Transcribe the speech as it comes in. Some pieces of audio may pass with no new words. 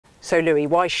So Louis,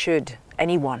 why should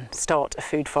anyone start a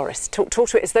food forest? Talk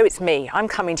to it as though it's me. I'm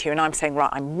coming to you and I'm saying, right,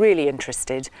 I'm really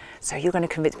interested. So you're going to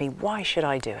convince me, why should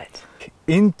I do it?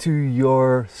 Into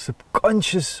your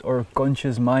subconscious or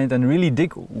conscious mind and really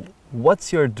dig,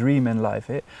 what's your dream in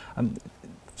life? Eh?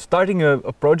 Starting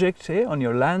a project on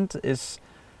your land is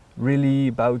really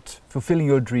about fulfilling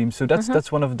your dreams. So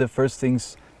that's one of the first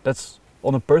things that's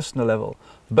on a personal level.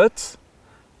 But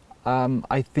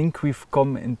I think we've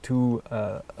come into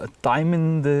a time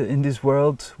in this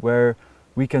world where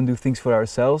we can do things for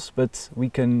ourselves, but we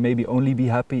can maybe only be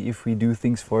happy if we do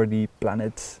things for the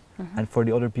planet and for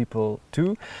the other people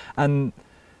too. And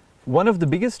one of the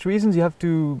biggest reasons you have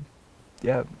to,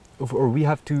 we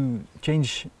have to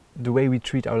change the way we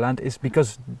treat our land is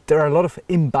because there are a lot of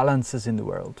imbalances in the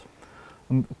world.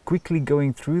 I'm quickly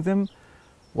going through them.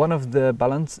 One of the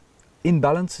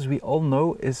imbalances we all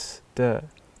know is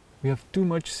we have too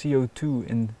much CO2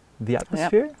 in the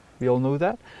atmosphere. Yep. We all know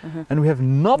that. And we have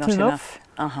not enough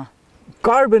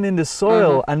carbon in the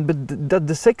soil. And but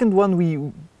the second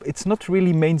one, it's not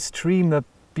really mainstream that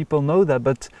people know that,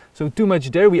 but so too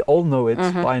much there, we all know it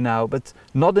by now, but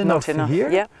not enough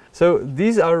here. Yeah. So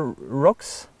these are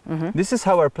rocks. This is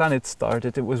how our planet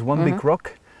started. It was one big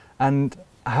rock. And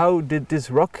how did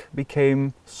this rock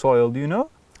become soil? Do you know?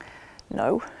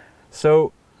 No.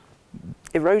 So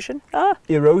erosion?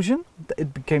 Erosion.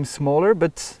 It became smaller,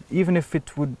 but even if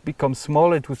it would become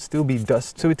smaller, it would still be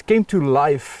dust. So it came to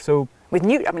life. So with I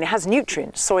mean, it has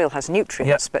nutrients. Soil has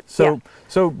nutrients, but so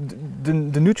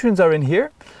the nutrients are in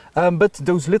here. But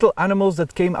those little animals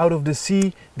that came out of the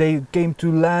sea, they came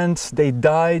to land, they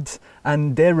died,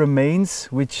 and their remains,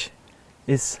 which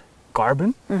is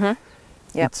carbon.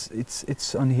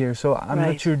 It's on here. So I'm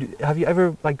not sure. Have you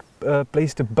ever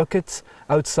placed a bucket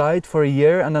outside for a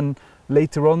year and then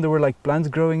later on there were like plants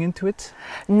growing into it?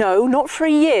 No, not for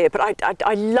a year, but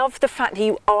I love the fact that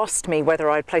you asked me whether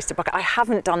I'd placed a bucket. I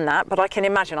haven't done that, but I can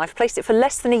imagine. I've placed it for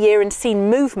less than a year and seen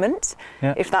movement,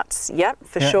 if that's,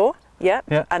 sure.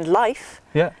 And life.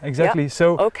 Yeah, exactly.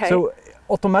 So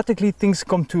automatically things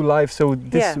come to life. So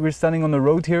this, we're standing on the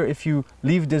road here. If you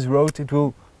leave this road, it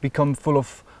will become full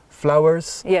of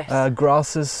flowers,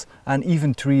 grasses, and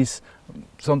even trees.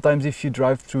 Sometimes if you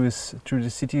drive through the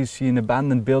city, you see an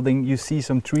abandoned building, you see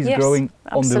some trees growing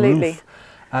on the roof.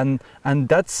 And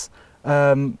that's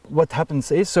what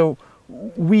happens. So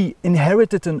we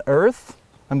inherited an earth.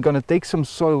 I'm going to take some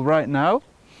soil right now.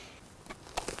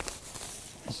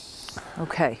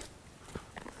 Okay.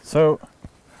 So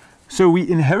we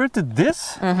inherited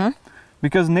this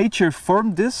because nature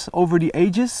formed this over the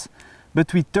ages,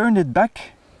 but we turned it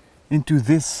back into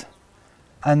this,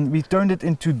 and we turned it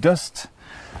into dust.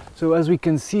 So as we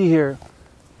can see here,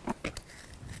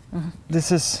 this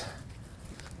is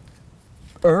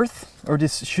earth, or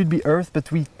this should be earth, but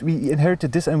we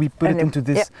inherited this and we put it into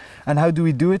this. And how do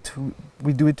we do it?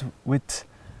 We do it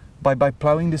by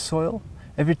plowing the soil.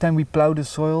 Every time we plow the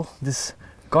soil, this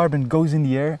carbon goes in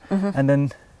the air, and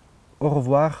then au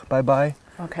revoir, bye bye.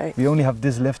 Okay. We only have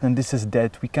this left and this is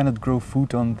dead. We cannot grow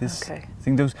food on this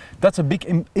thing. That's a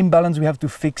big imbalance we have to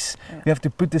fix. We have to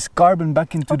put this carbon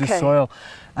back into the soil.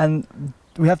 And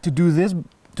we have to do this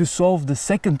to solve the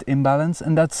second imbalance,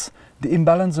 and that's the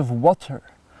imbalance of water.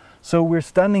 So we're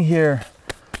standing here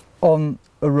on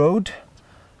a road.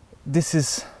 This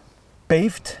is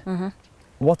paved.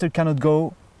 Water cannot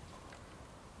go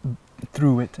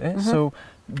through it. So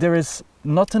there is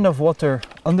not enough water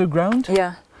underground.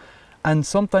 And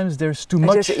sometimes there's too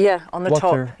much on the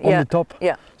water top. on the top.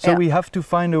 So we have to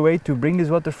find a way to bring this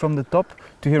water from the top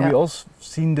to here. We also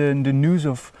seen the news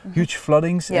of huge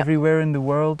floodings everywhere in the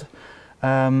world,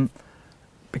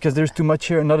 because there's too much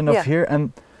here and not enough here,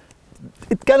 and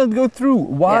it cannot go through.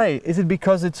 Why? Is it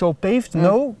because it's all paved?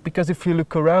 No, because if you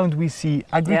look around, we see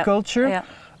agriculture.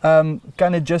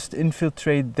 Can it just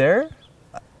infiltrate there?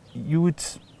 You would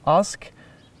ask.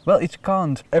 Well, it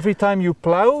can't. Every time you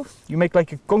plow, you make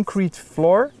like a concrete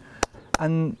floor,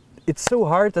 and it's so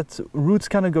hard that roots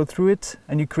cannot go through it,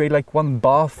 and you create like one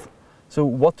bath. So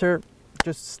water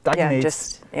just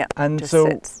stagnates.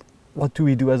 Sits. What do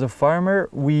we do as a farmer?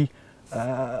 We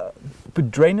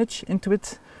put drainage into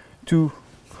it to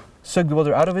suck the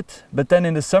water out of it. But then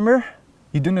in the summer,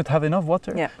 you do not have enough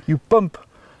water. You pump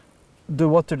the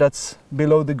water that's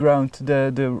below the ground,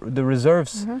 the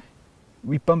reserves.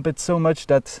 We pump it so much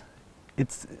that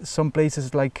it's some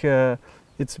places like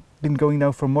it's been going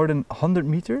now for more than 100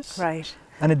 meters.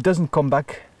 And it doesn't come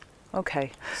back.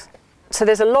 So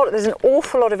there's an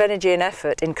awful lot of energy and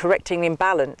effort in correcting the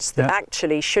imbalance that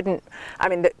actually shouldn't. I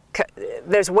mean,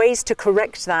 there's ways to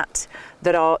correct that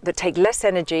take less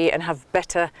energy and have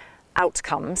better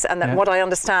outcomes, and that what I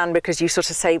understand, because you sort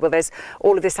of say, well, there's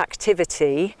all of this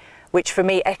activity, which for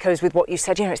me echoes with what you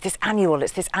said, it's this annual,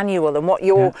 and what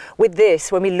you're, with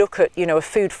this, when we look at, a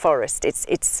food forest,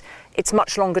 it's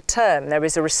much longer term. There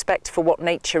is a respect for what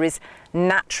nature is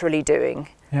naturally doing.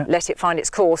 Let it find its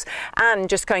course. And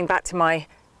just going back to my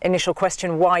initial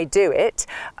question, why do it?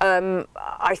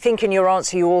 I think in your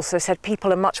answer you also said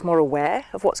people are much more aware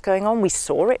of what's going on. We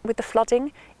saw it with the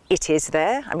flooding. It is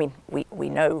there. I mean, we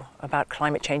know about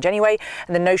climate change anyway,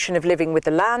 and the notion of living with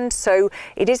the land. So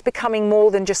it is becoming more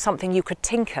than just something you could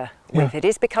tinker with. It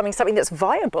is becoming something that's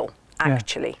viable,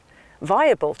 actually.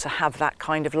 Viable to have that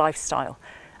kind of lifestyle.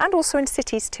 And also in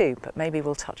cities too, but maybe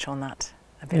we'll touch on that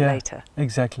a bit later.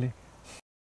 Exactly.